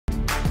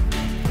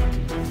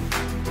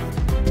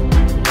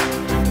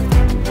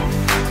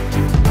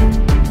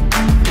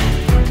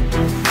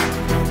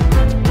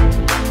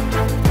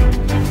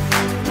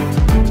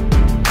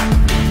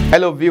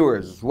Hello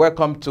viewers,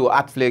 welcome to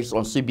ARTFLAKES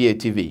on CBA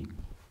TV,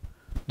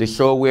 the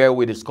show where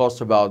we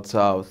discuss about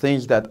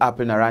things that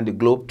happen around the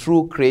globe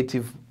through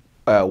creative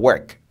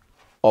work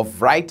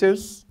of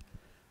writers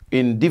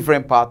in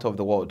different parts of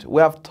the world.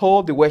 We have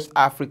toured the West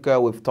Africa,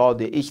 we've toured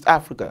the East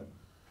Africa.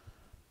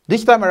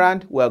 This time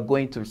around, we are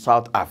going to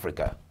South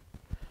Africa,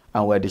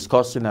 and we're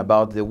discussing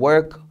about the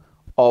work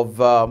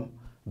of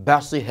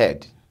Bessie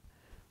Head.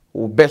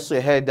 Bessie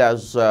Head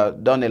has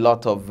done a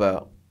lot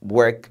of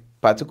work,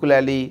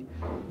 particularly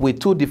with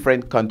two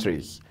different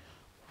countries.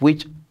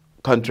 Which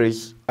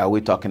countries are we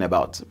talking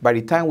about? By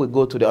the time we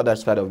go to the other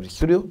side of the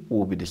studio,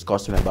 we'll be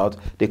discussing about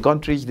the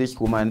countries this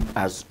woman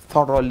has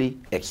thoroughly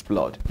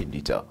explored in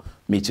detail.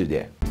 Meet you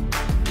there.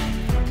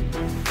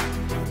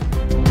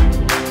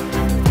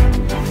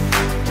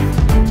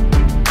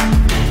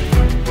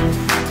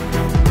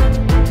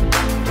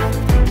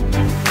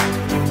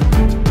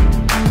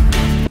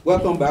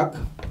 Welcome back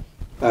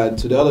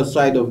to the other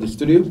side of the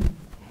studio.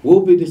 We'll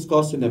be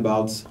discussing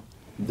about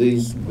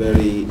this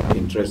very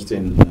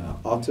interesting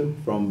author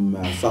from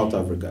South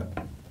Africa.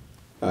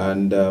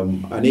 And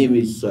her name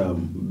is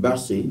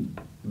Bessie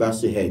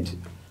Head.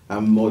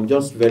 I'm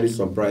just very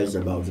surprised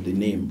about the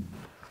name.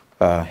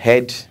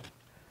 Head,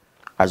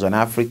 as an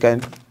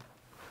African,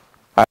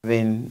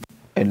 having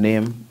a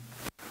name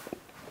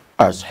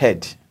as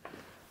Head.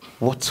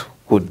 What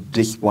could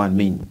this one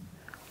mean?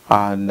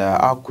 And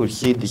how could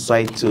she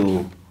decide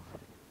to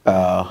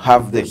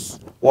have this?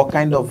 What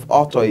kind of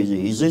author is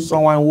he? Is he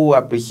someone who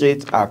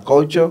appreciates our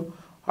culture,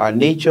 our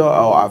nature,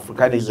 or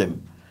Africanism?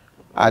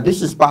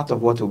 This is part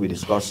of what we'll be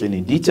discussing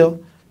in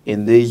detail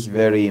in this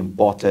very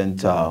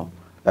important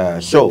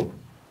show,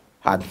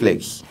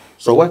 ARTFLAKES.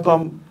 So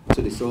welcome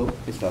to the show,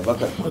 Mr.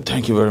 Abubakar. Well,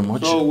 thank you very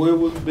much. So we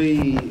will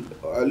be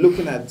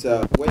looking at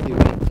when the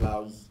rain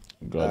clouds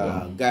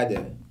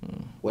gather.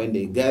 When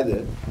they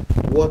gather,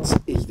 what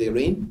is the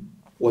rain?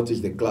 What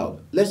is the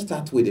cloud? Let's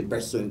start with the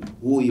person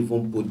who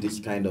even put this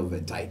kind of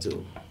a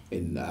title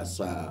in as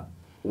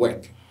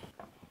work.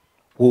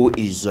 Who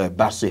is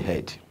Bessie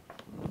Head?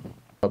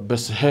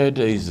 Bessie Head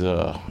is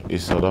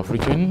South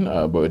African,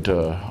 but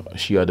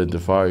she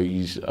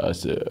identifies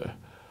as a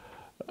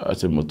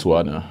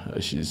Botswana.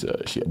 She's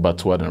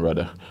Botswana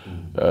rather,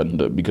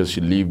 and because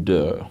she lived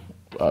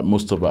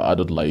most of her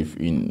adult life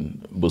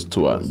in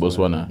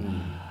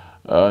Botswana.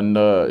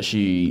 And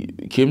she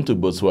came to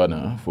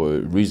Botswana for a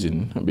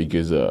reason,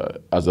 because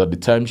as at the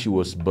time she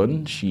was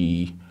born,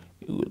 she,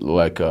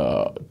 like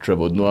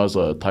Trevor Noah's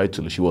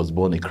title, she was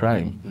born a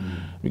crime,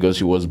 because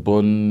she was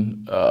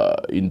born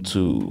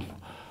to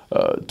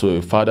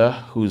a father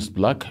who is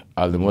black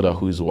and a mother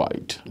who is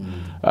white.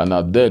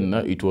 And then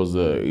it was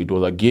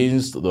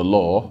against the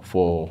law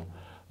for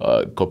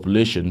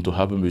copulation to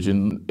happen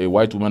between a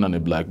white woman and a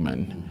black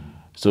man.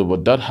 So,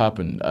 but that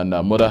happened, and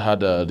her mother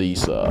had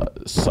this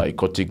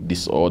psychotic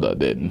disorder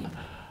then,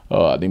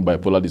 I think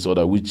bipolar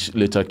disorder, which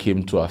later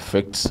came to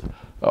affect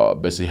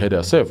Bessie Head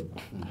herself.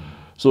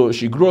 So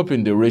she grew up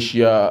in the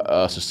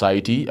racial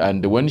society,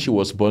 and when she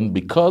was born,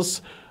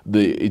 because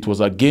it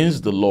was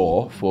against the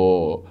law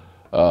for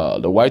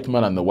the white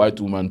man and the white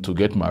woman to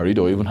get married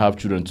or even have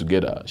children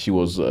together, she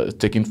was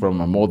taken from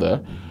her mother,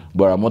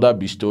 but her mother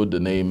bestowed the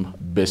name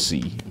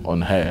Bessie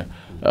on her,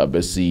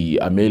 Bessie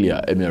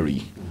Amelia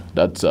Emery.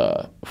 That's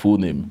full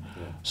name.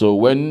 So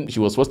when she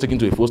was first taken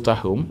to a foster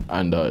home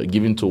and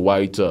given to a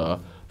white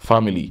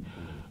family,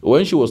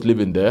 when she was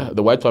living there,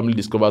 the white family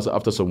discovers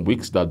after some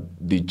weeks that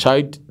the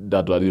child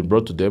that had been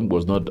brought to them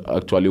was not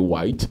actually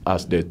white,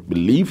 as they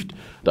believed,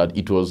 that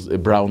it was a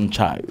brown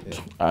child.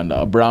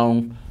 And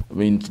brown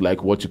means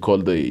like what you call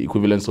the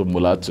equivalence of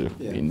mulatto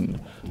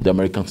in the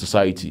American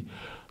society.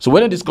 So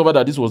when they discovered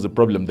that this was the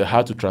problem, they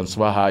had to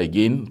transfer her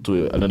again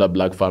to another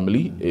black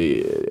family,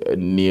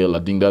 Neil, I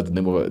think that's the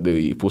name of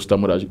the foster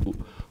mother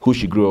who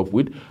she grew up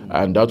with,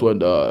 and that one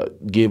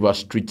gave her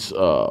strict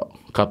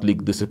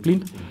Catholic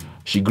discipline.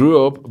 She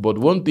grew up, but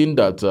one thing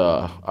that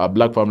our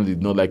black family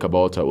did not like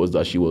about her was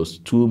that she was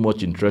too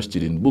much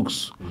interested in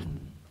books.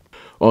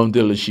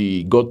 Until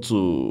she got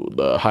to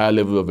the higher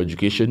level of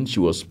education, she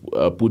was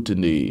put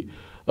in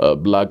a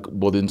black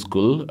boarding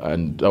school,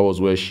 and that was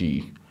where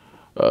she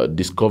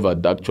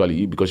discovered,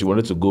 actually, because she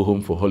wanted to go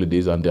home for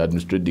holidays, and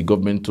the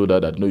government told her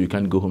that no, you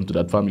can't go home to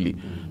that family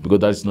because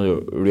that's not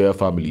your real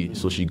family.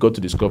 So she got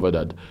to discover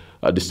that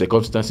the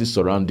circumstances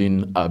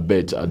surrounding her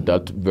birth at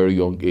that very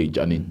young age,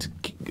 and it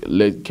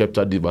kept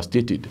her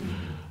devastated.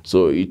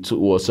 So it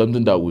was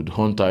something that would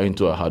haunt her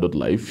into her adult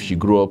life. She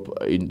grew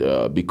up in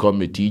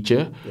become a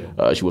teacher.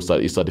 She was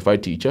a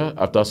certified teacher.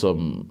 After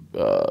some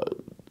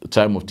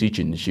time of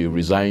teaching, she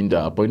resigned her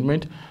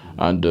appointment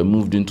and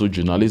moved into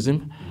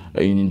journalism.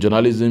 In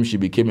journalism, she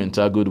became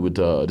entangled with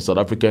the South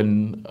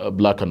African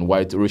black and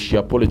white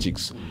racial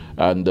politics,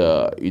 and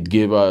it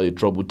gave her a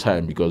troubled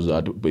time, because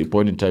at a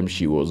point in time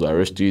she was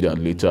arrested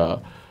and later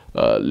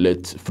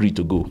let free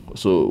to go.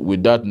 So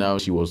with that, now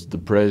she was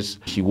depressed.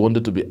 She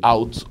wanted to be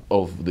out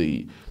of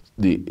the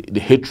the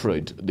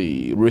hatred,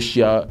 the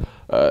racial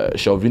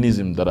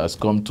chauvinism that has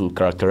come to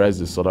characterize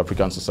the South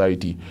African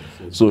society.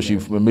 So she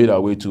made her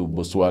way to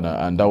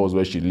Botswana, and that was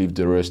where she lived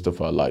the rest of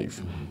her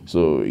life.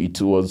 So it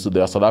was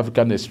the South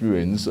African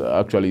experience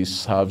actually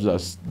serves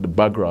as the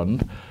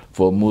background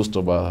for most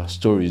of our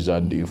stories,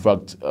 and in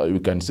fact, you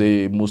can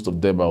say most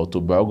of them are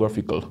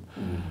autobiographical.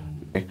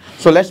 Okay.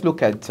 So let's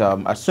look at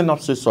a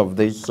synopsis of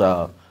this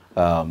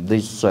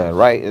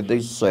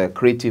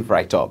creative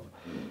write-up,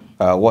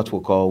 what we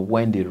call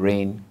 "When the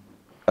Rain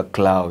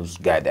Clouds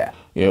Gather."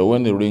 Yeah,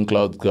 When the Rain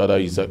Clouds Gather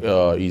is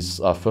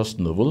her first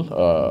novel.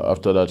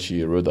 After that,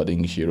 I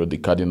think she wrote The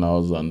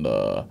Cardinals and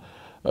A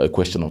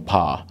Question of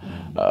Power.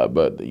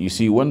 But you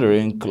see, When the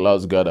Rain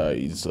Clouds Gather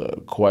is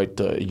quite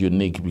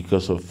unique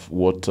because of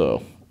what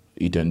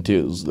it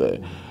entails.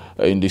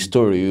 In the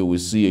story, we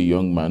see a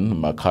young man,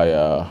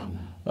 Makaya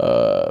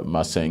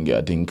Masenge,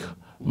 I think,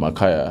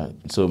 Makaya.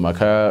 So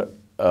Makaya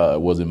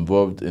was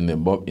involved in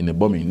a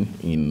bombing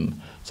in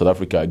South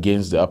Africa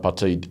against the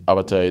apartheid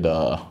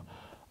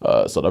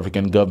South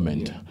African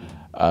government,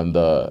 and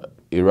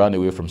he ran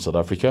away from South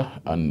Africa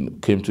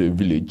and came to a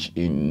village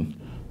in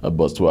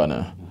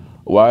Botswana.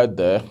 While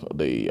there,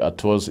 the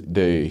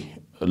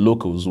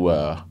locals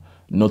were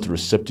not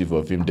receptive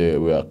of him. They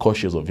were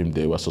cautious of him.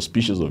 They were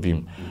suspicious of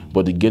him.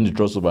 But he gained the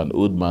trust of an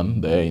old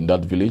man there in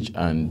that village,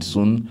 and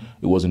soon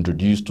he was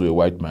introduced to a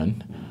white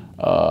man.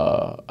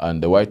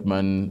 And the white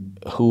man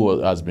who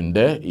has been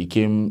there, he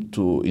came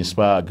to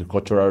inspire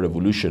agricultural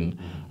revolution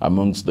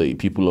amongst the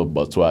people of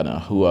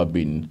Botswana, who have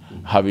been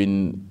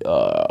having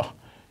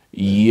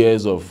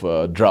years of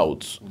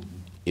drought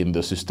in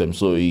the system.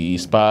 So he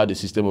inspired a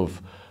system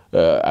of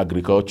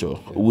agriculture,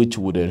 which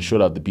would ensure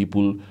that the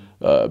people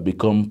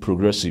become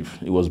progressive.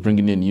 It was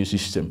bringing a new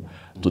system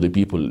to the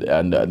people,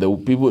 and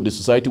the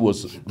society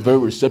was very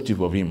receptive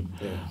of him.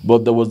 Yeah.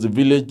 But there was the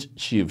village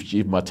chief,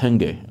 Chief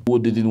Matenge, who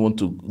didn't want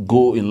to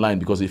go in line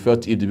because he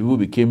felt if the people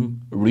became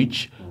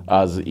rich,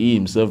 as he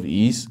himself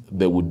is,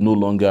 they would no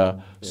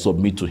longer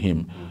submit to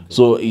him.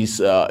 So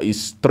his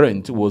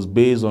strength was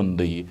based on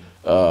the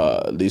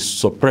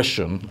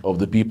suppression of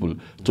the people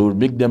to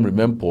make them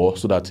remain poor,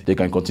 so that they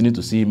can continue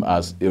to see him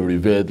as a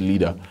revered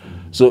leader.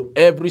 So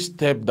every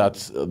step that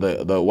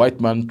the white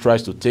man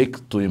tries to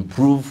take to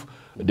improve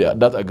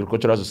that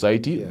agricultural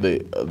society,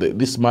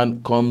 this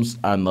man comes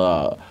and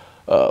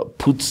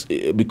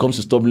becomes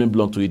a stumbling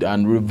block to it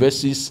and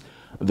reverses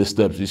the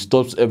steps. He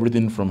stops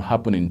everything from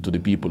happening to the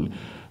people.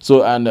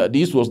 So, and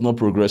this was not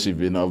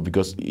progressive enough,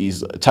 because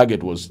his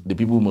target was the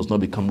people must not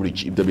become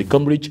rich. If they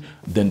become rich,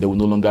 then they will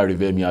no longer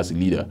revere me as a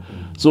leader.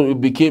 So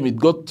it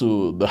got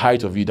to the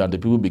height of it, and the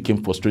people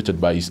became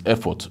frustrated by his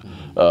effort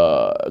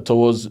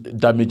towards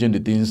damaging the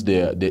things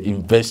they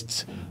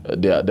invest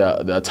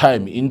their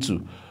time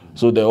into.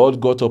 So they all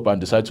got up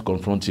and decided to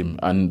confront him.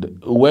 And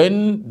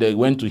when they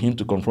went to him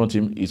to confront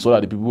him, he saw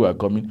that the people were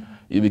coming.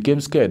 He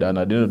became scared, and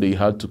at the end of the day, he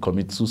had to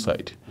commit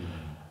suicide.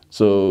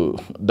 So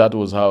that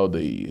was how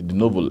the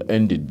novel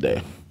ended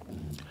there.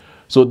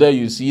 So there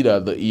you see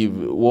that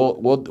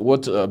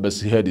what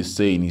Bessie Head is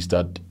saying is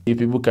that if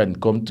people can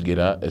come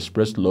together,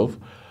 express love,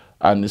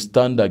 and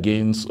stand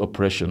against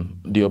oppression,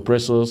 the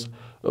oppressors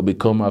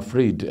become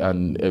afraid,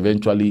 and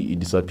eventually it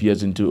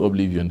disappears into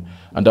oblivion.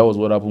 And that was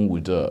what happened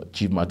with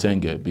Chief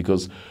Matenge,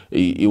 because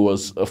he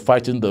was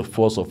fighting the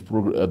force of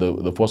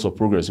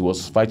progress. He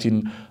was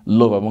fighting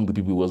love among the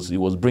people. He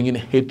was bringing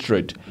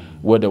hatred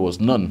where there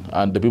was none,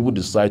 and the people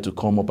decided to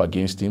come up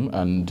against him,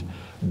 and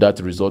that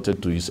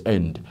resulted to his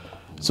end.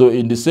 So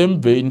in the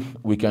same vein,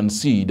 we can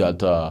see that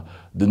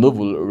the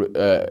novel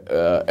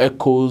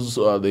echoes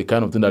the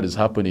kind of thing that is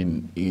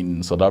happening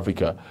in South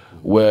Africa,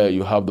 where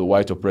you have the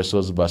white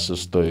oppressors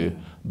versus the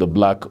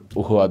black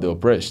who are the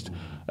oppressed.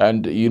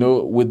 And, you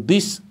know, with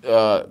this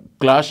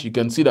clash, you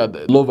can see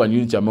that love and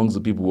unity amongst the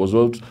people was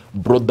what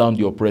brought down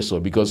the oppressor,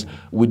 because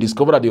we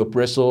discovered that the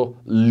oppressor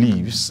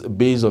lives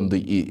based on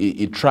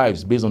it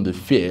thrives based on the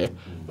fear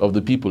of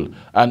the people.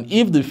 And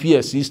if the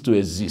fear ceases to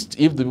exist,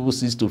 if the people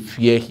cease to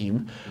fear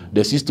him,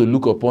 they cease to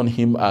look upon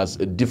him as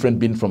a different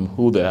being from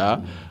who they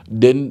are,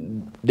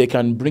 then they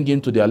can bring him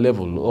to their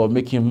level or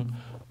make him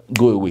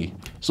go away.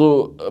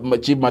 So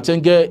Chief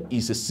Matenge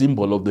is a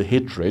symbol of the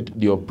hatred,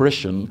 the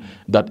oppression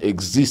that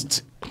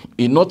exists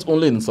not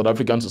only in South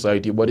African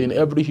society, but in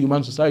every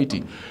human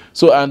society.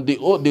 So, and the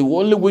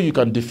only way you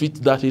can defeat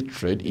that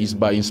hatred is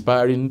by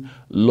inspiring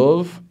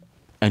love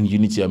and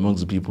unity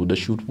amongst the people. They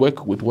should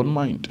work with one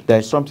mind.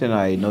 There's something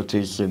I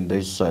noticed in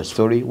this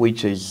story,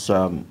 which is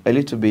a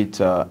little bit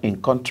in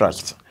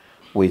contrast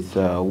with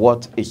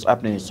what is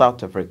happening in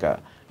South Africa.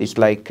 It's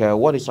like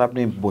what is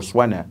happening in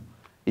Botswana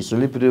is a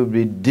little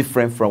bit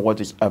different from what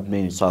is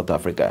happening in South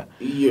Africa.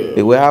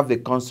 Yeah. We have the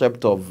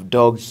concept of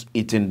dogs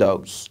eating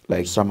dogs,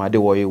 like Sam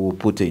Adewoye will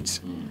put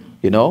it,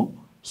 you know?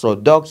 So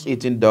dogs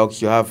eating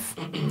dogs, you have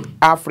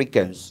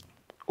Africans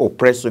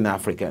oppressing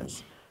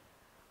Africans,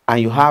 and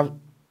you have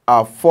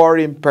a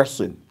foreign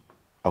person,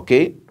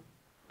 okay,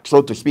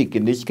 so to speak,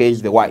 in this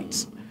case, the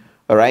whites,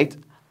 all right,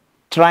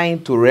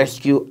 trying to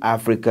rescue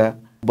Africa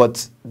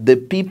But the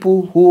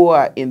people who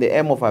are in the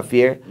helm of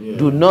affair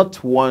do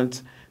not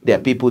want their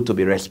people to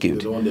be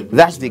rescued.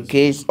 That's the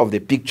case of the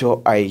picture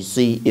I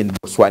see in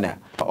Botswana.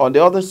 On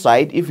the other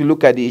side, if you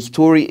look at the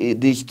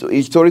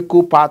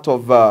historical part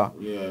of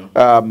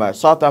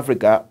South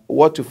Africa,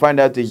 what you find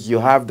out is you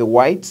have the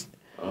whites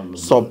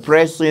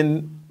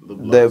suppressing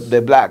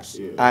the blacks,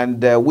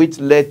 and which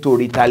led to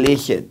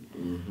retaliation.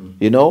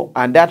 You know,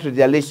 and that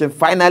retaliation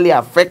finally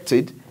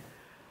affected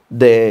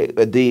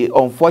the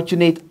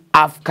unfortunate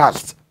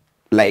half-caste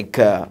like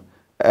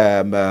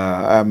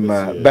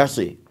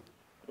Bessie.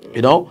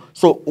 You know,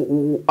 so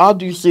how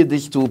do you see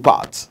these two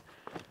parts?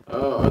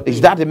 Is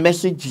that a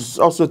message he's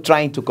also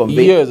trying to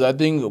convey? Yes, I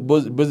think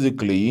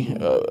basically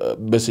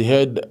Bessie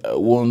Head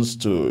wants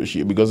to,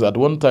 because at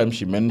one time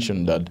she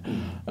mentioned that,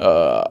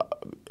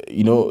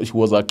 you know, she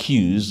was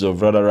accused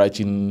of rather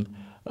writing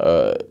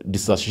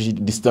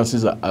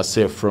distances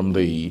herself from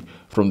the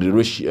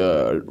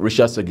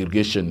racial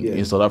segregation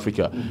in South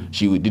Africa.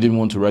 She didn't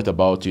want to write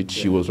about it.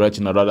 She was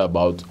writing rather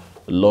about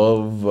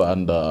love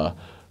and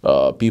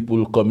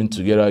people coming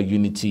together,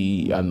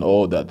 unity and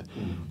all that.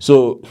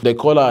 So they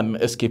call her an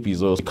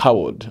escapist or a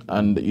coward.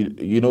 And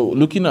you know,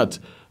 looking at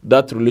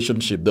that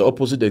relationship, the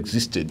opposite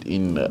existed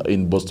in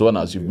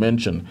Botswana, as you've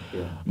mentioned.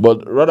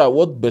 But rather,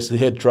 what Bessie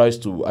Head tries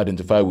to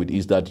identify with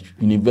is that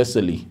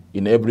universally,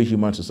 in every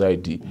human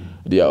society,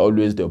 they are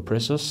always the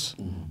oppressors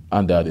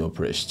and they are the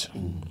oppressed.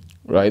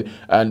 Right?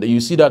 And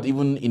you see that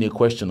even in a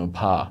question of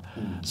power.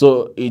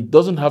 So it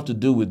doesn't have to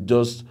do with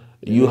just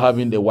you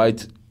having a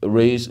white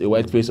race, a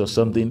white face or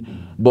something,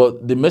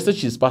 but the message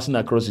she's passing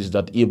across is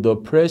that if the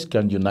oppressed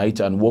can unite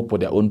and work for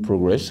their own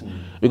progress,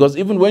 because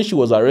even when she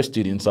was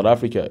arrested in South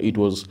Africa, it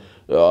was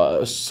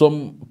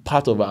some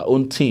part of her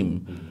own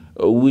team,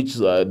 which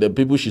the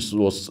people she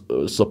was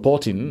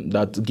supporting,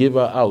 that gave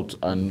her out,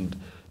 and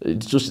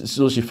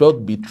so she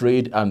felt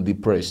betrayed and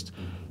depressed.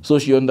 So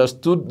she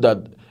understood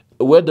that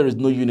where there is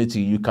no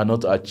unity, you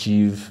cannot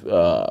achieve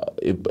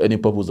any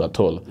purpose at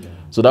all.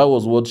 So that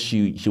was what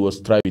she was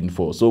striving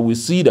for. So we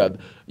see that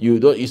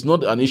it's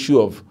not an issue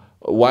of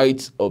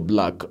white or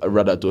black,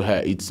 rather, to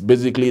her. It's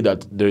basically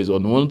that there is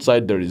on one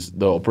side there is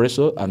the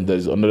oppressor, and there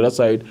is on the other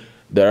side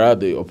there are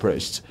the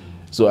oppressed.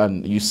 So,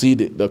 and you see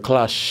the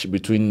clash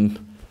between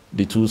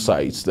the two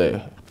sides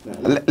there.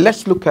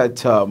 Let's look at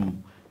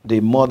the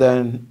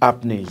modern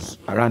happenings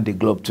around the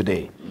globe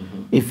today.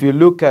 If you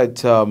look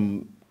at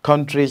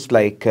countries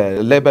like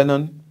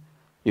Lebanon,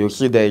 you'll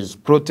see there's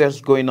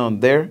protests going on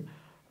there.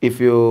 If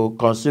you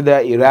consider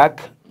Iraq,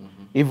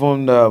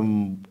 even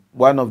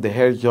one of the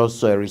heads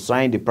just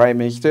resigned, the prime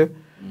minister.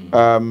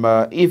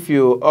 If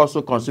you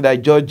also consider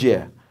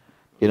Georgia,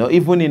 you know,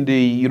 even in the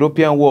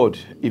European world,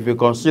 if you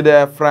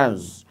consider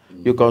France,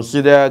 you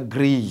consider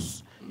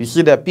Greece, you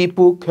see that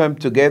people come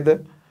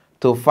together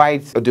to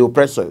fight the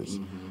oppressors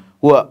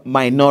who are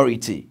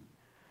minority.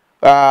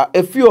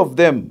 A few of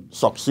them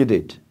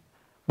succeeded,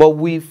 but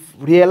we've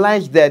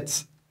realized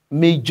that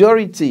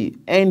majority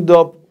end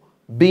up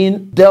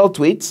being dealt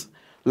with,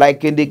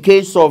 like in the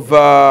case of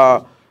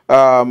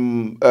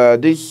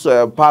this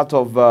part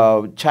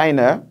of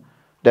China,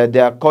 that they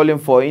are calling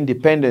for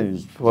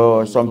independence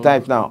for some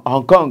time now,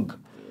 Hong Kong.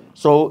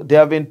 So they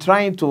have been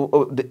trying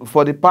to,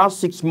 for the past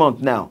 6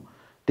 months now,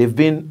 they've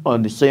been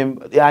on the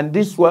same, and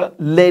this was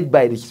led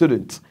by the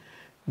students.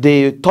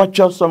 They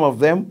torture some of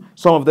them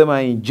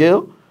are in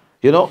jail.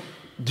 You know,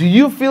 do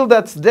you feel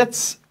that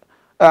that's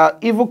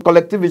evil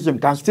collectivism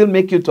can still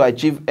make you to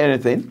achieve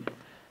anything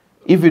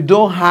if you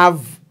don't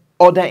have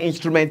other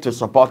instruments to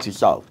support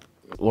yourself?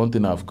 One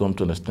thing I've come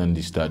to understand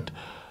is that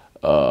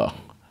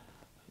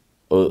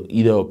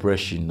either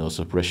oppression or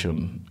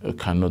suppression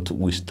cannot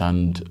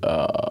withstand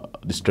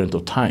the strength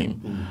of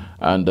time.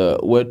 And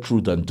where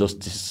truth and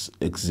justice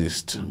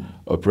exist,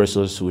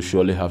 oppressors will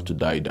surely have to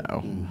die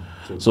down.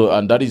 So,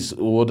 and that is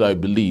what I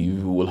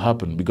believe will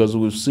happen, because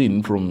we've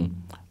seen from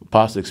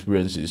past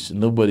experiences,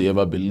 nobody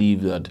ever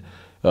believed that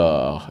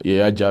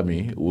Yahya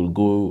Jammeh will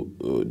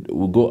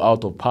go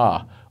out of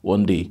power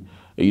one day.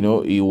 You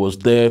know, he was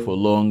there for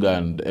long,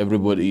 and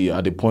everybody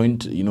at the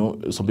point, you know,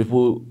 some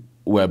people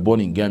were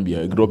born in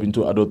Gambia, grew up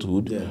into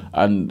adulthood,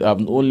 and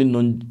have only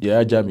known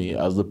Yahya Jammeh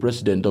as the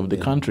president of the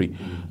country.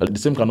 The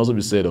same can also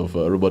be said of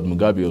Robert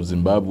Mugabe of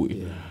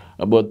Zimbabwe.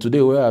 But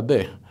today, where are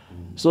they?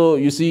 So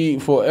you see,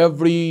 for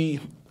every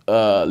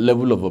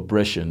level of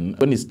oppression,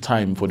 when it's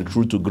time for the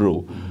truth to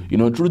grow, you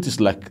know, truth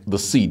is like the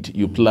seed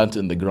you plant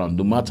in the ground.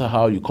 No matter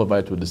how you cover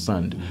it with the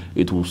sand,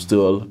 it will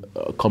still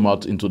come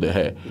out into the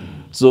air.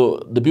 So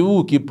the people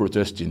will keep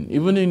protesting.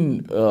 Even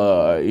in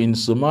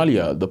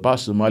Somalia, the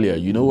past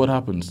Somalia, you know what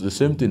happens? The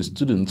same thing,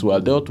 students were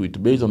dealt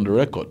with based on the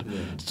record.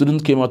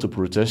 Students came out to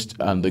protest,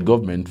 and the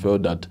government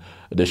felt that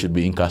they should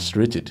be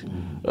incarcerated.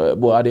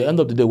 But at the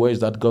end of the day, where is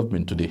that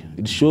government today?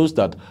 It shows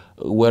that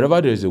wherever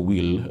there is a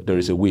will, there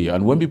is a way.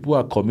 And when people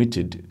are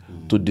committed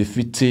to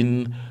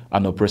defeating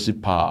an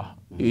oppressive power,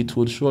 it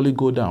will surely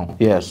go down.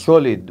 Yeah,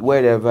 surely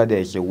wherever there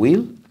is a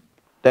will,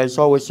 There's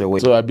always a way.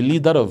 So I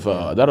believe that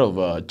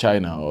of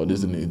China or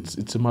this,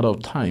 it's a matter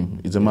of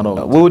time. It's a matter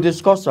of. We'll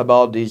discuss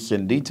about this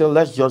in detail.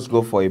 Let's just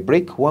go for a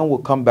break. When we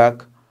come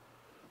back,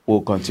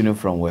 we'll continue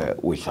from where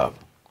we have.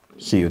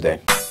 See you then.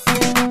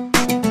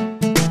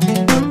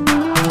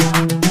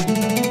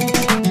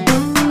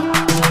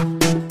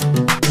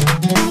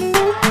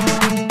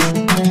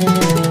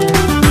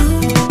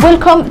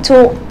 Welcome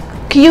to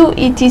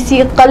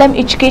QETC Qalam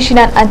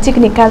Educational and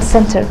Technical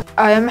Center.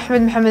 I am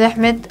Mohammed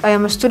Ahmed. I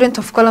am a student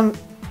of Qalam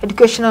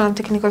Educational and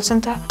Technical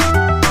Center.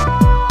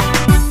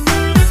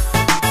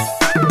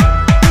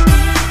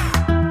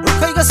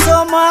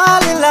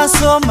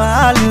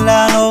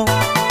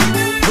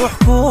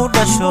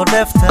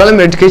 Qalam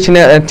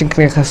Educational and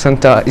Technical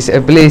Center is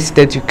a place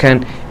that you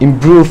can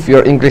improve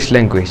your English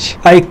language.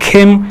 I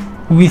came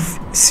with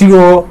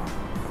zero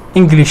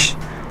English.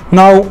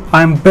 Now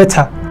I'm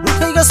better.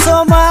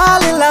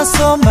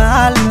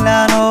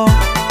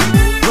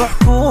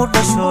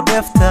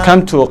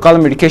 Come to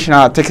Qalam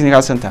Educational and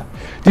Technical Center.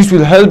 This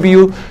will help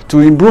you to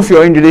improve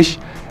your English,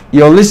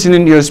 your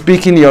listening, your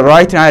speaking, your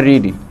writing and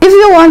reading. If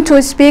you want to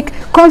speak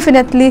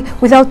confidently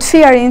without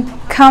fearing,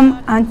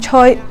 come and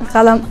join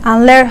Qalam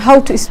and learn how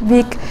to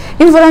speak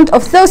in front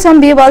of thousands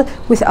people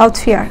without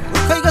fear.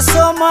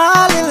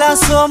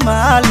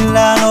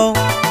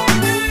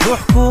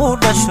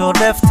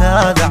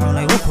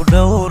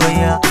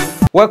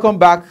 Welcome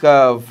back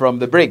from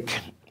the break.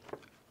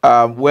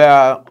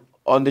 We're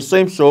on the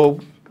same show,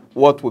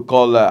 what we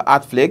call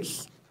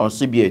ARTFLAKES on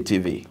CBA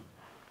TV.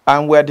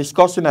 And we're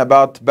discussing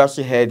about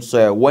Bessie Head's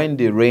When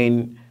the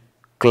Rain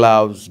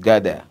Clouds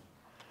Gather.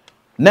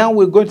 Now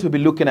we're going to be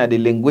looking at the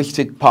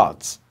linguistic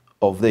parts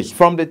of this.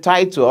 From the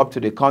title up to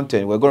the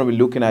content, we're going to be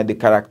looking at the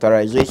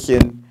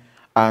characterization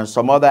and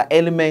some other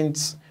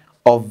elements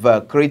of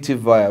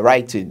creative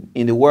writing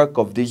in the work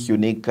of this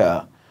unique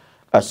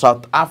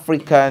South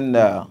African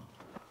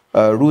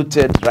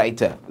rooted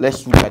writer.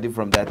 Let's look at it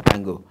from that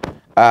angle.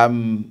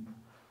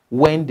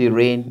 When the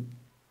Rain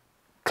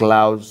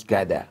Clouds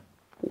Gather.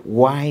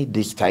 Why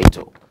this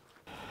title?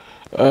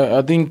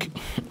 I think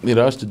it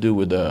has to do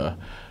with,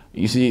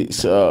 you see,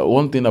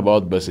 one thing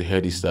about Bessie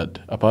Head is that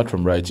apart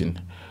from writing,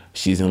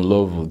 she's in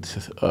love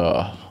with,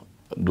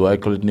 do I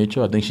call it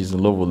nature? I think she's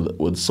in love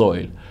with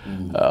soil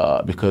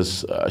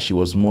because she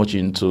was much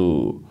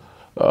into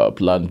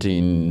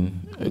planting,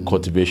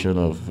 cultivation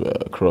of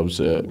crops.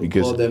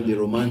 Because call them the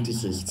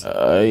romanticists.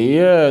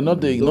 Yeah,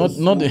 not the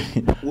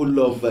who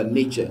love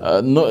nature.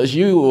 No,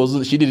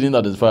 she didn't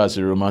identify as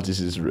a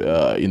romanticist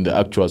in the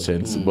actual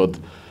sense, but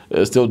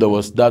still there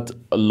was that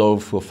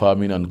love for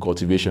farming and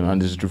cultivation,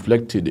 and it's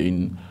reflected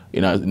in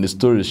the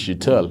stories she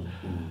tell.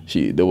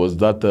 There was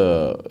that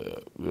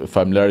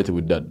familiarity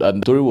with that.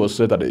 And the story was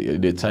set at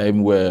the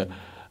time where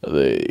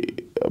the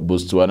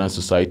Botswana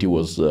society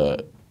was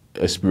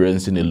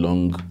experiencing a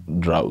long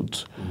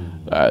drought.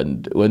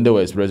 And when they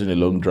were experiencing a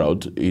long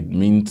drought, it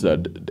means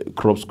that the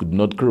crops could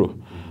not grow.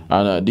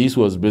 And this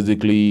was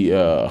basically,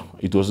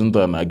 it wasn't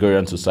an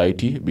agrarian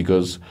society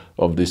because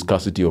of the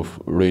scarcity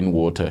of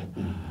rainwater.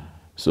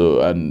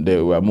 So, and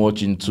they were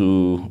much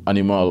into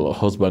animal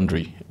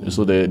husbandry.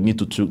 So they need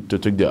to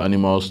take their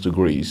animals to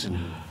graze.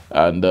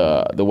 And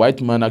the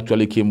white man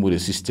actually came with a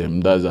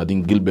system. That's, I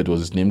think Gilbert was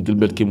his name.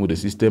 Gilbert came with a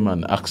system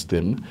and asked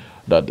them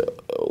that,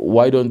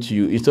 why don't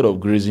you, instead of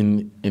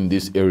grazing in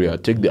this area,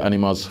 take the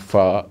animals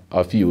far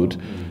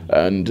afield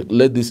and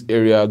let this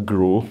area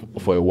grow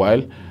for a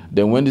while.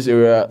 Then when this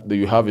area,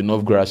 you have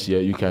enough grass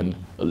here, you can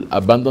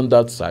abandon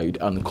that side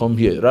and come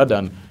here rather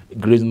than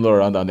grazing all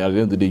around, and at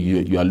the end of the day,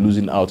 you are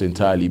losing out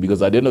entirely,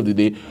 because at the end of the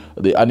day,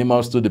 the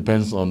animal still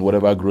depends on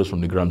whatever grows from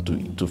the ground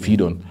to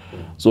feed on.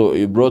 So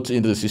it brought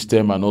into the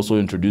system and also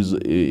introduced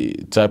a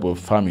type of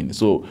farming.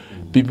 So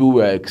people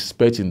were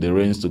expecting the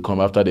rains to come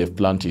after they've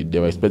planted. They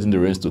were expecting the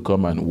rains to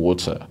come and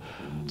water.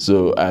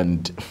 So,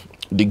 and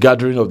the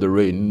gathering of the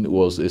rain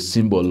was a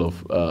symbol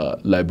of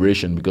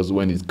liberation, because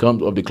when it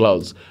comes of the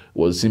clouds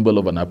was a symbol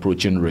of an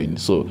approaching rain.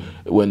 So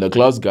when the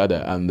clouds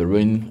gather and the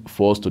rain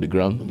falls to the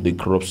ground, the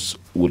crops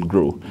will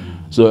grow.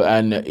 So,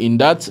 and in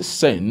that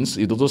sense,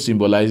 it also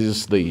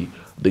symbolizes the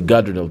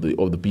gathering of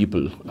the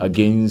people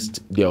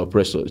against their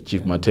oppressor,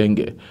 Chief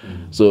Matenge.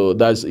 So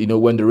that's, you know,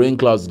 when the rain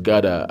clouds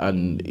gather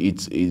and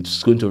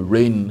it's going to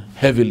rain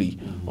heavily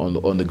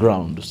on the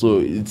ground. So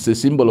it's a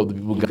symbol of the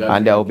people gathering.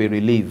 And there will be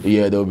relief.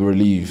 Yeah, there will be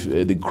relief.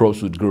 The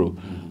crops would grow.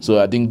 So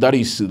I think that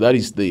is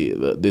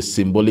the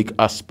symbolic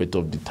aspect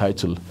of the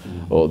title,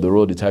 or the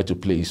role the title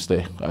plays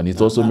there, and it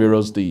also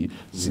mirrors the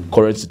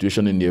current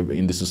situation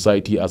in the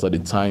society as at the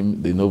time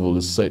the novel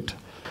is set.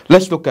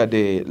 Let's look at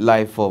the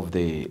life of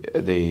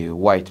the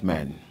white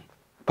man,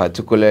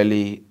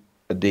 particularly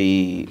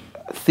the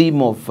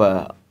theme of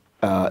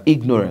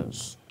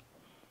ignorance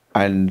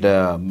and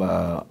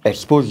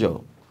exposure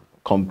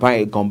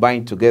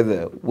combined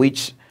together,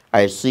 which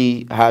I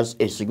see has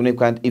a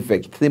significant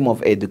effect. Theme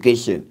of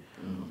education,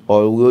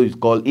 or what is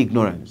called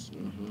ignorance,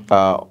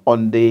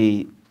 on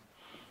the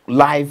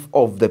life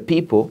of the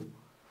people,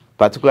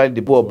 particularly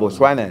the people of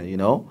Botswana, you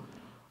know.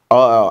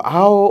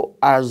 how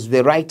has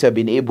the writer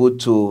been able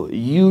to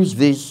use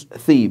this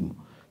theme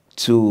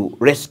to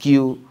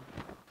rescue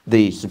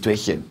the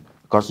situation?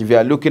 Because if you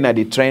are looking at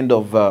the trend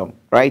of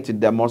writing,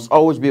 there must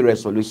always be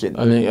resolution.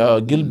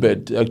 And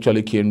Gilbert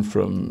actually came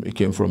from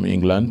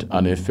England,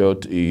 and I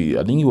think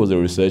he was a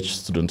research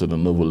student in the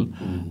novel,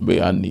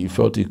 and he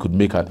felt he could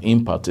make an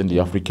impact in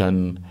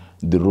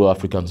the rural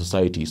African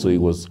society. So he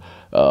was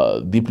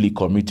deeply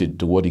committed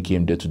to what he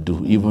came there to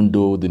do, even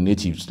though the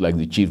natives, like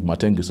the chief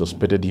Matenge,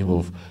 suspected him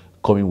of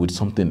coming with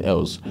something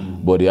else.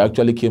 But he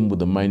actually came with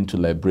the mind to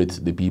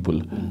liberate the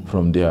people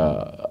from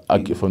the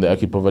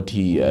acute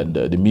poverty and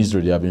the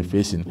misery they have been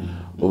facing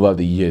over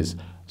the years.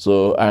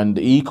 So, and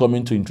he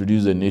coming to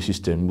introduce a new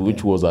system,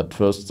 which was at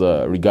first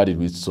regarded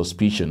with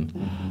suspicion.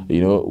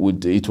 You know,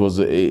 it was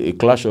a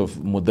clash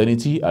of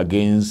modernity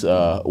against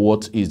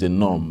what is the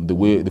norm,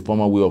 the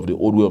former way of the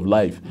old way of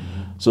life.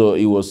 So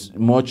he was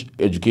much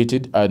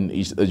educated, and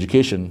his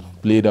education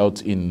played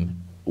out in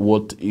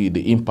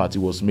the impact he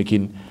was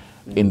making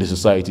in the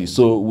society.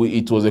 So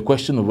it was a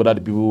question of whether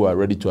the people were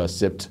ready to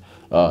accept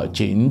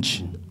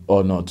change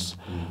or not.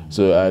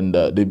 So, and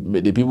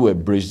the people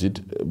embraced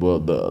it,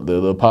 but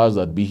the powers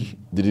that be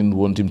didn't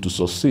want him to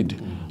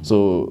succeed.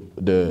 So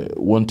they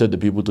wanted the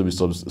people to be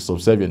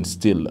subservient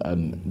still,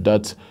 and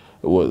that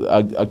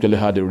actually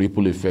had a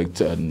ripple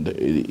effect, and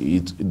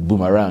it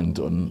boomeranged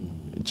on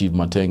Chief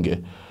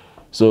Matenge.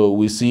 So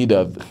we see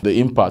that the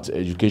impact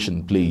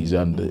education plays,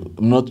 and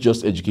not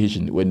just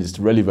education, when it's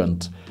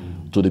relevant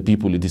to the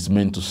people it is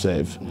meant to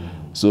serve.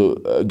 So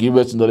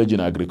Gilbert's knowledge in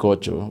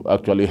agriculture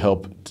actually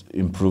helped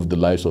improve the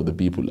lives of the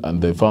people,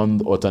 and they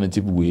found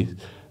alternative ways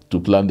to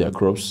plant their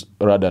crops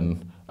rather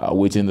than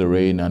waiting the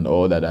rain and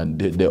all that, and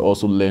they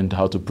also learned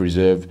how to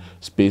preserve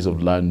space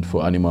of land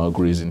for animal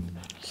grazing.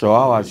 So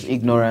how has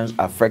ignorance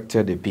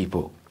affected the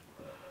people?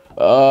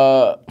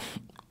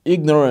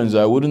 Ignorance,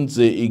 I wouldn't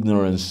say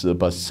ignorance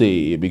per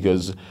se,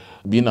 because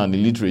being an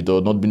illiterate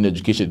or not being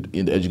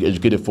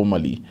educated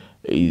formally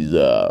is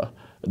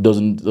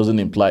doesn't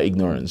imply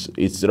ignorance.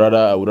 It's rather,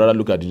 I would rather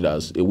look at it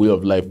as a way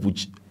of life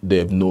which they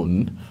have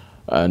known,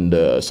 and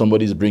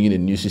somebody is bringing a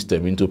new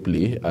system into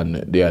play, and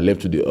they are left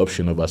to the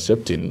option of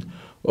accepting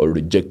or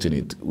rejecting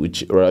it,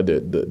 which rather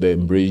they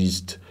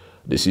embraced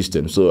the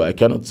system. So I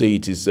cannot say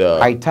it is.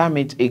 I term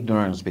it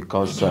ignorance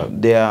because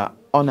they are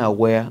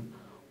unaware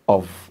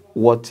of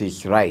what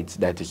is right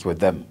that is with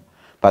them,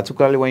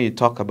 particularly when you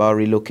talk about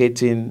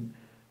relocating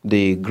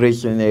the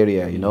grazing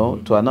area, you know,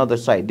 to another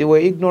side. They were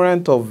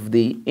ignorant of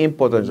the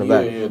importance of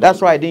that. Yeah,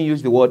 that's why I didn't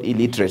use the word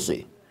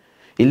illiteracy.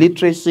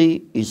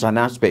 Illiteracy is an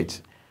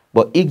aspect,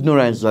 but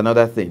ignorance is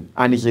another thing,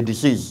 and it's a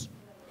disease,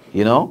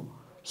 you know.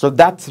 So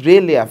that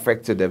really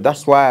affected them.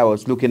 That's why I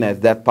was looking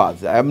at that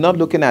part. I'm not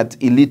looking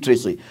at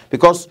illiteracy,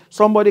 because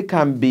somebody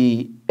can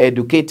be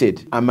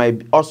educated and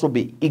might also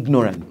be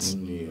ignorant.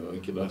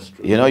 That's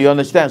true. You know, you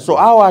understand? So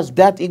how has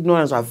that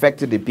ignorance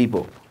affected the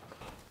people?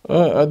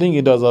 I think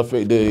it has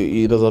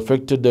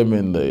affected them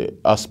in the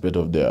aspect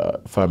of their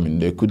farming.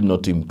 They could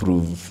not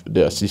improve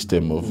their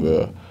system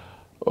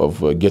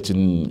of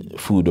getting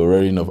food or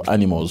rearing of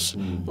animals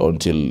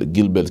until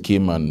Gilbert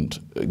came and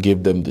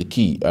gave them the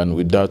key, and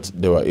with that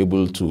they were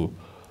able to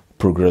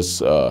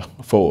progress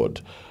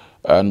forward.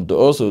 And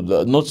also,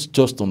 not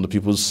just on the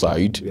people's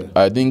side,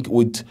 I think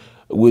with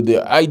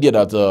the idea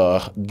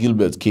that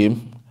Gilbert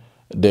came,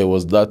 there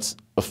was that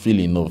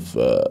feeling of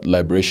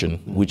liberation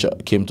which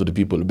came to the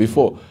people.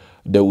 Before,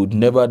 they would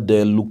never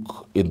dare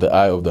look in the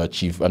eye of their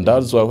chief, and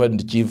that's why when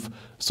the chief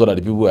saw that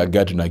the people were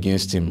gathering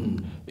against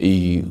him,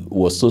 he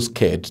was so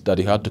scared that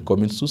he had to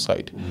commit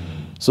suicide.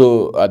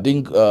 So I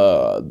think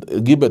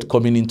Gilbert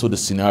coming into the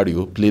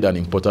scenario played an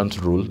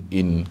important role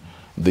in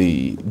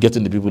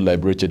getting the people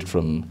liberated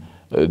from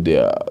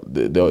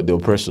the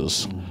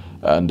oppressors,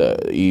 and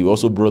he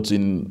also brought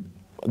in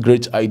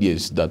great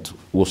ideas that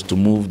was to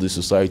move the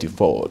society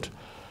forward.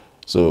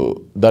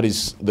 So that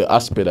is the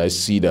aspect I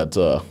see that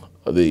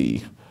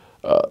the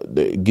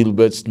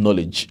Gilbert's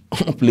knowledge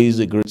plays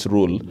a great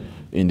role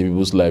in the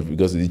people's life,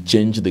 because it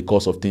changed the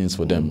course of things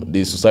for them.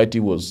 The society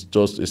was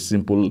just a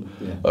simple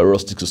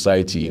rustic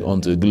society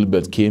until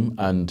Gilbert came,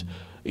 and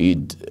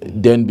it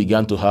then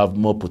began to have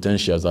more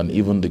potentials than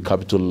even the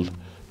capital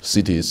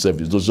city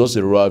itself. It was just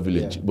a rural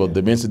village, but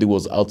the main city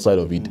was outside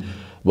of it.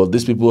 But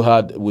these people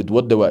had, with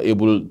what they were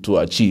able to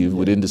achieve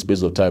within the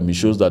space of time, it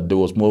shows that there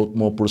was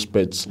more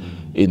prospects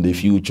in the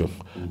future,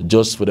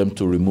 just for them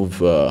to remove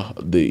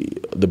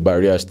the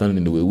barrier standing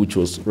in the way, which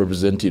was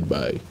represented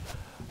by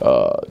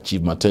Chief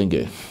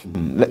Matenge.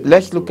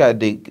 Let's look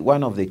at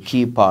one of the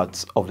key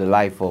parts of the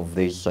life of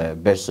this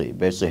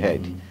Bessie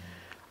Head,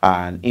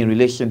 and in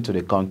relation to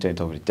the content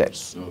of the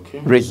text,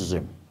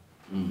 racism.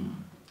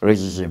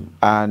 Racism.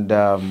 And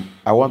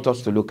I want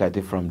us to look at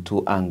it from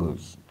two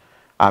angles.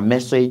 A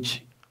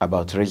message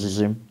about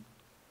racism,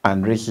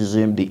 and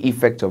racism, the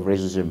effect of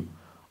racism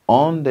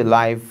on the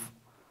life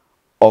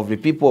of the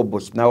people of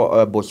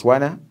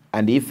Botswana,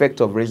 and the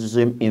effect of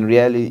racism in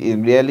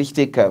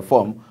realistic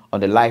form on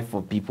the life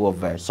of people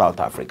of South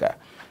Africa.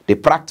 The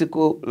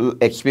practical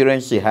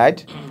experience he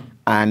had,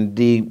 and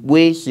the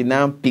way she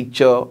now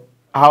picture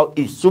how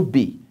it should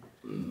be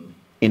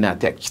in her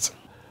text.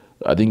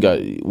 I think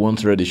I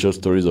once read the short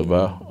stories of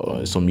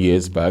her some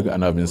years back,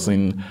 and I've been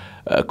seeing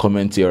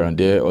comments here and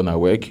there on her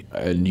work.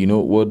 And you know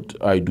what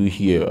I do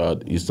here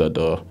is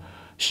that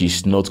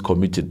she's not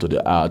committed to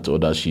the art, or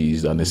that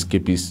she's an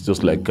escapist,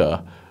 just like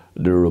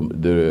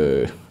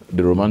the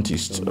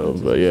romantist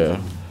of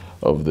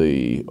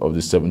the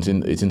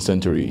 17th, 18th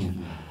century.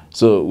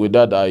 So with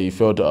that, I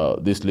felt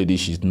this lady,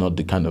 she's not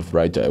the kind of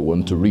writer I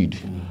want to read.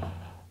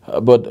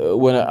 But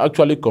when I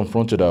actually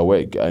confronted her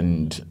work,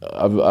 and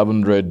I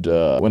haven't read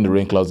When the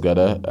Rain Clouds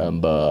Gather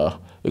and A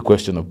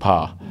Question of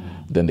Power,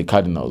 then the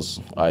Cardinals,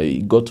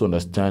 I got to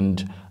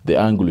understand the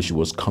angle she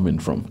was coming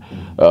from.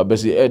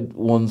 Bessie Ed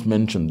once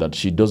mentioned that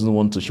she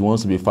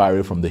wants to be far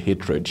away from the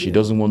hatred. She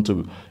doesn't want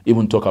to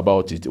even talk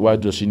about it. Why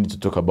does she need to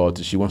talk about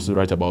it? She wants to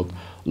write about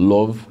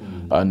love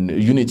and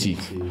unity.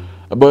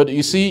 But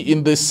you see,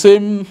 in the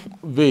same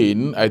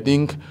vein, I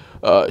think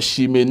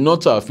she may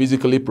not have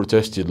physically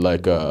protested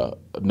like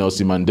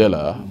Nelson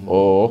Mandela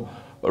or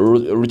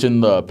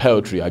written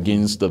poetry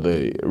against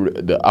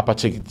the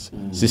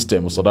apartheid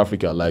system of South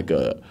Africa, like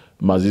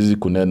Mazizi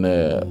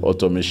Kunene,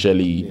 Otto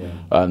Micheli,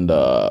 and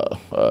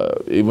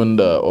even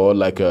or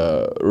like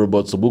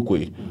Robert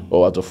Sobukwe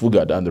or Otto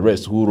Fugard and the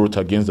rest who wrote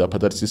against the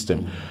apartheid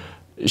system.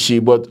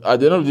 But at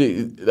the end of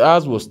the day,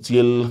 ours was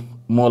still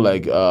more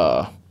like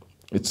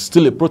it's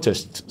still a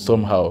protest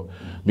somehow,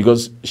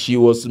 because she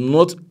was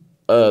not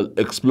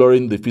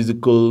exploring the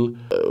physical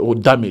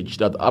damage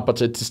that the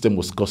apartheid system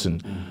was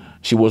causing.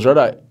 She was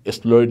rather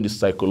exploring the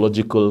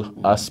psychological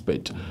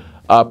aspect.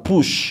 Our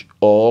push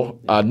or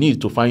our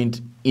need to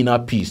find inner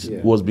peace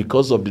was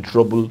because of the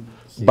troubled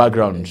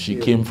background she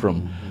came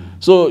from.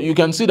 So you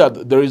can see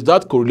that there is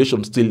that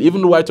correlation still,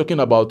 even while talking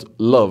about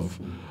love.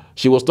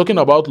 She was talking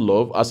about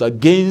love as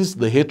against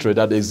the hatred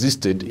that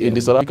existed in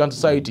the South African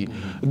society.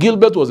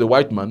 Gilbert was a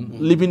white man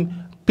living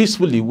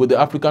peacefully with the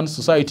African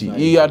society.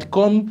 He had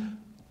come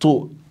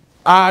to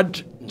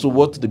add to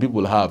what the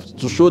people have,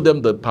 to show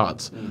them the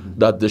path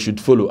that they should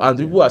follow. And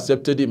people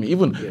accepted him.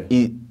 Even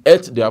he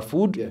ate their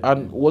food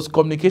and was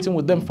communicating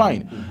with them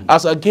fine,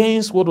 as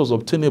against what was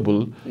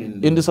obtainable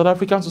in the South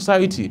African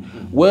society,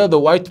 where the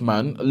white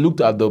man looked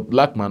at the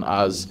black man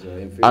as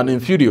an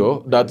inferior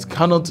that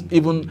cannot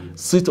even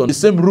sit on the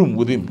same room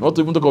with him, not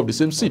even talk of the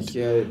same seat.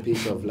 Share a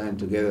piece of land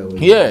together with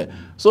him.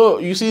 So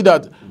you see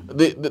that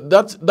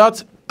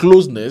that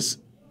closeness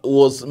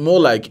was more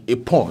like a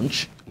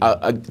punch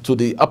to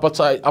the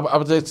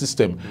apartheid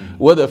system,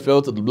 where they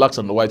felt that the blacks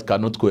and the white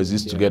cannot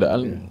coexist together,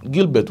 and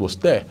Gilbert was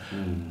there.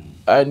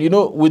 And you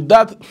know, with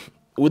that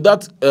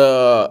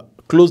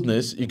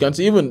closeness, you can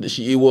see even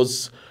he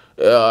was.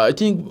 I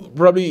think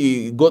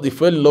probably he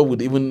fell in love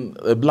with even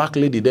a black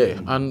lady there,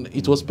 and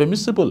it was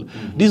permissible.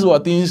 These were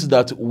things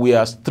that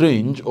were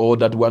strange or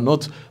that were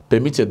not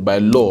permitted by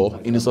law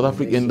in the South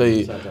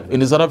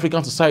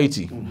African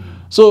society.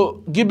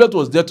 So Gilbert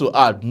was there to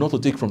add, not to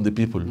take from the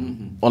people,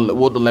 on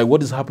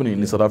what is happening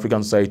in the South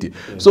African society.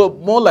 So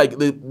more like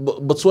the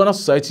Botswana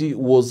society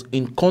was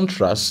in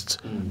contrast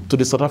to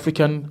the South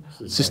African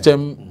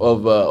system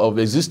of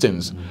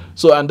existence.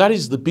 So, and that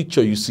is the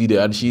picture you see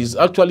there, and she's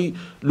actually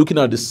looking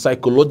at the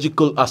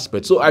psychological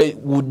aspect. So I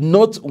would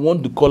not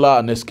want to call her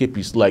an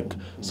escapist like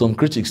some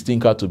critics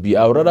think her to be.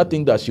 I would rather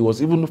think that she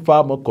was even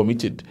far more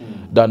committed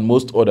than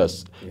most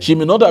others. She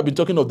may not have been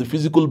talking of the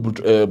physical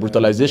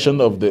brutalization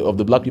of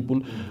the black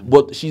people,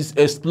 but she's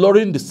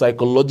exploring the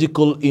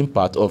psychological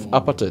impact of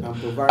apartheid.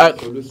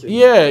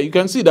 Yeah, you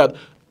can see that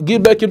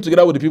Gilbert came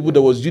together with the people,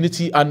 there was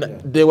unity, and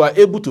they were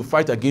able to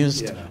fight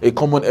against a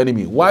common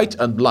enemy, white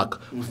and black,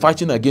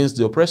 fighting against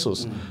the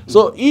oppressors.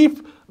 So if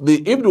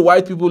the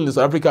white people in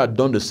South Africa had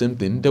done the same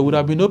thing, there would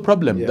have been no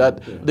problem.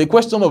 The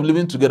question of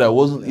living together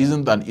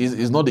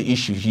is not the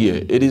issue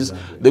here. It is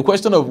the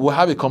question of we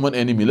have a common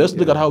enemy. Let's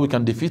look at how we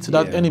can defeat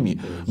that enemy.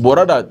 But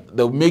rather,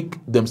 they make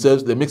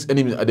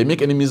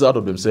enemies out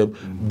of themselves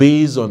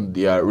based on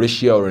their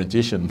racial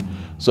orientation.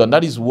 So, and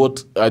that is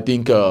what I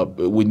think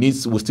more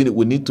needs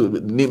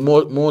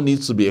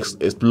to be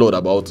explored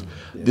about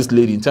this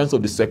lady in terms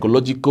of the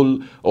psychological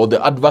or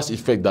the adverse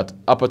effect that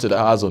apartheid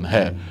has on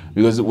her.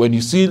 Because when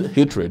you see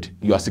hatred,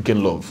 you are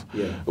seeking love.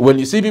 When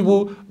you see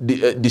people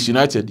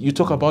disunited, you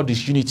talk about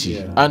disunity.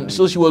 And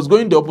so she was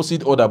going the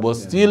opposite order, but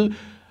still,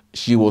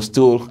 she was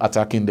still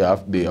attacking the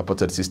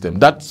apartheid system.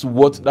 That's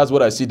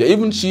what I see there.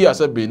 Even she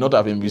herself may not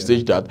have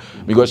envisaged that,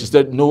 because she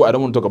said, no, I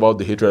don't want to talk about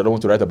the hatred, I don't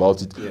want to write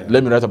about it.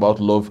 Let me write about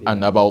love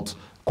and about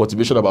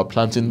cultivation, about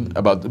planting,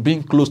 about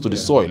being close to the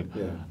soil.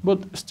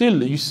 But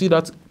still, you see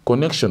that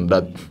connection,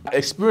 that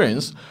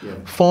experience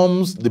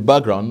forms the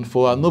background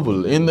for a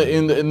novel. In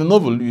the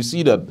novel, you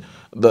see that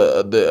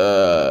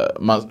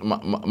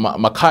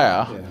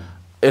Makaya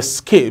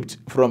escaped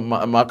from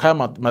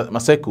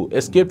Maseko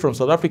escaped from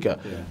South Africa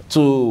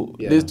to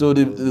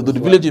the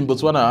village in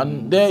Botswana,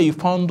 and there he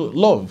found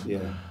love.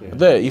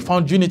 There he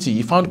found unity.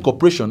 He found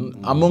cooperation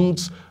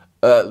amongst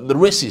the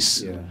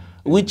races.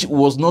 which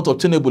was not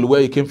obtainable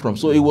where he came from.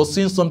 So he was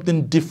seeing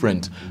something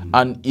different,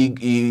 and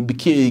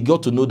he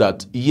got to know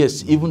that,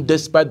 yes, even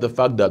despite the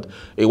fact that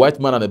a white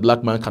man and a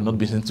black man cannot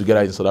be seen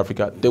together in South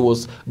Africa, there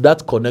was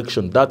that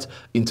connection, that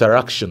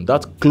interaction,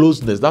 that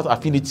closeness, that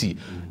affinity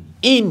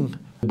in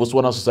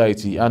Botswana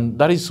society. And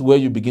that is where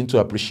you begin to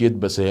appreciate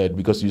Bessie Head,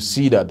 because you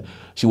see that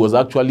she was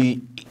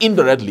actually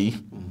indirectly,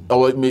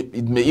 or it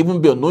may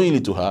even be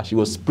unknowingly to her, she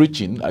was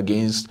preaching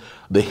against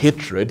the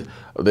hatred,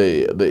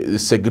 the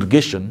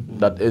segregation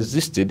that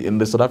existed in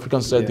the South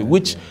African society,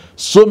 which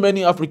so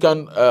many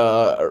African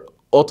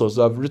authors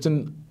have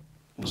written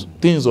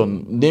things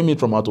on, naming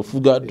from Arthur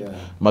Fugard,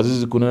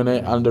 Mazizi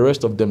Kunene, and the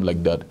rest of them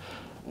like that.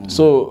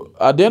 So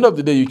at the end of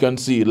the day, you can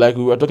see, like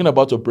we were talking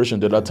about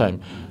oppression the other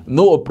time,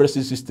 no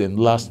oppressive system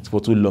lasts for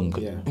too long.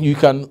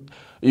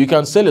 You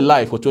can sell a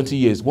lie for 20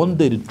 years. One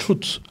day the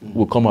truth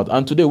will come out.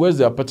 And today, where's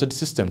the apartheid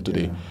system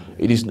today?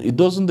 It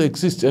doesn't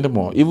exist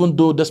anymore. Even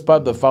though,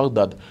 despite the fact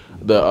that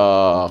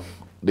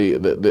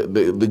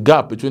the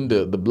gap between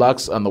the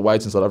blacks and the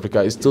whites in South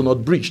Africa is still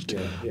not breached,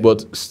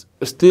 but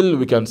still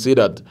we can say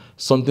that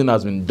something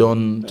has been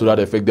done to that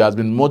effect. There has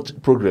been much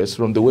progress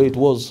from the way it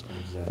was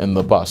in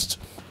the past.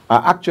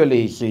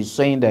 Actually, she's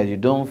saying that you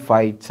don't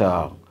fight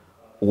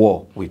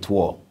war with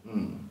war.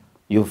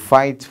 You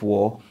fight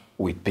war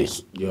with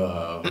peace.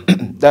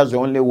 That's the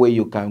only way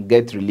you can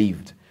get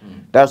relieved.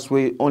 That's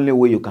the only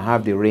way you can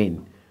have the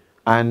rain.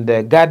 And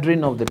the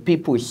gathering of the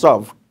people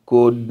itself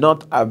could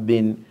not have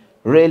been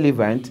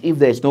relevant if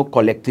there is no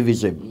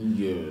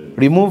collectivism.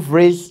 Remove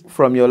race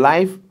from your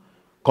life,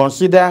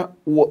 consider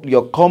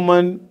your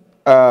common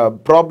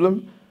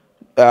problem,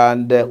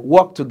 and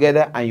work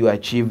together, and you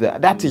achieve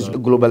that. That is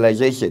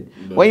globalization.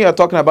 When you are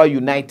talking about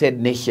United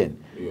Nations,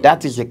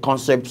 that is the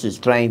concept she's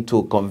trying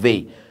to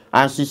convey.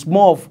 And she's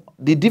more of,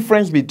 the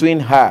difference between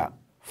her,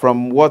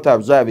 from what I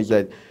observe, is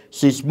that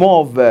she's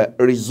more of a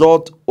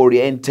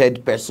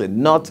result-oriented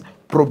person, not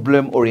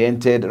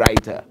problem-oriented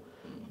writer.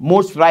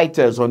 Most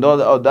writers on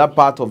that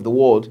part of the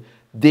world,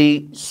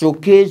 they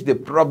showcase the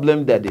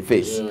problem that they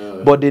face,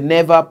 but they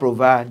never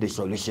provide the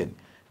solution.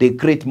 They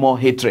create more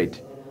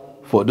hatred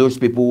for those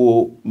people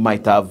who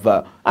might have.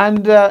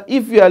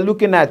 If you are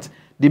looking at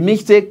the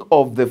mistake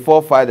of the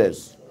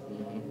forefathers,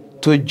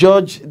 to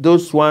judge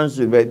those ones,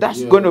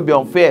 that's going to be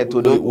unfair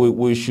to them.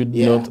 We should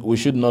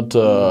not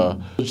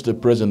judge the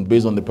present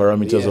based on the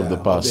parameters of the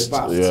past.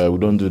 Yeah, we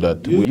don't do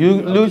that.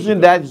 You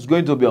losing that is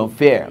going to be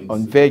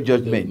unfair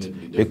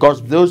judgment,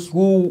 because those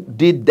who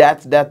did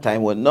that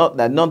time were not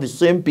the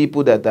same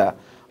people that are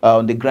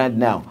on the ground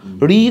now.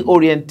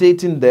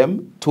 Reorientating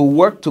them to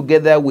work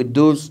together with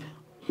those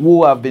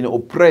who have been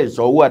oppressed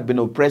or who had been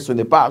oppressed in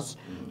the past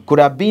could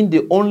have been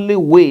the only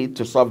way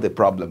to solve the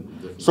problem.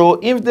 So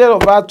instead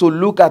of her to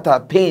look at her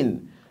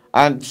pain,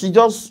 and she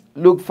just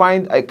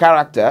find a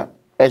character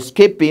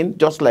escaping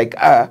just like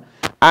her,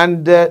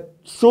 and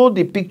show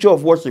the picture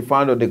of what she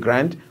found on the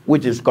ground,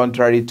 which is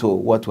contrary to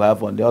what we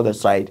have on the other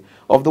side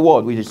of the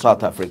world, which is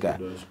South Africa.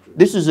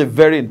 This is a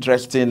very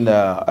interesting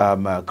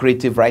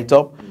creative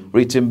write-up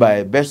written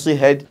by Bessie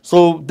Head.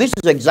 So this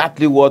is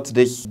exactly what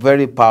this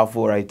very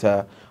powerful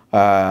writer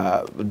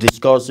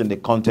discuss in the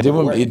content.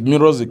 It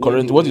mirrors the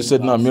current, what you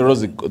said now mirrors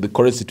the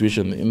current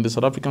situation in the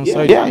South African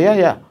side.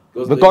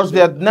 Because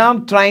they are now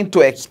trying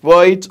to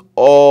exploit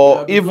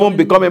or even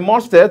become a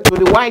monster to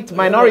the white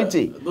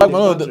minority.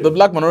 The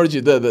black minority.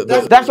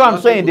 That's what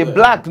I'm saying. The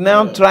black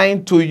now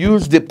trying to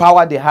use the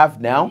power they have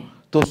now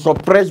to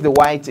suppress the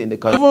whites in the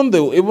country.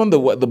 Even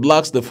the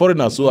blacks, the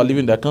foreigners who are living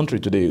in their country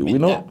today, we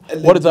know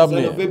what is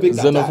happening.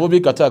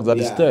 Xenophobic attacks that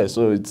is there.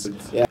 So it's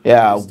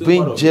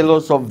being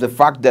jealous of the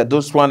fact that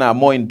those one are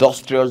more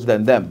industrious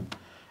than them.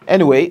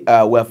 Anyway,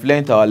 we have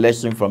learned our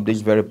lesson from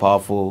this very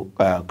powerful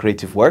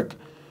creative work.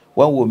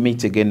 When we'll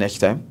meet again next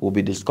time, we'll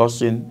be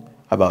discussing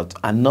about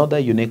another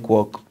unique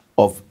work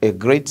of a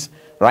great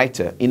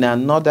writer in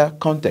another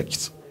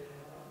context.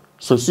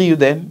 So see you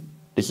then.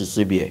 This is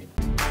CBA.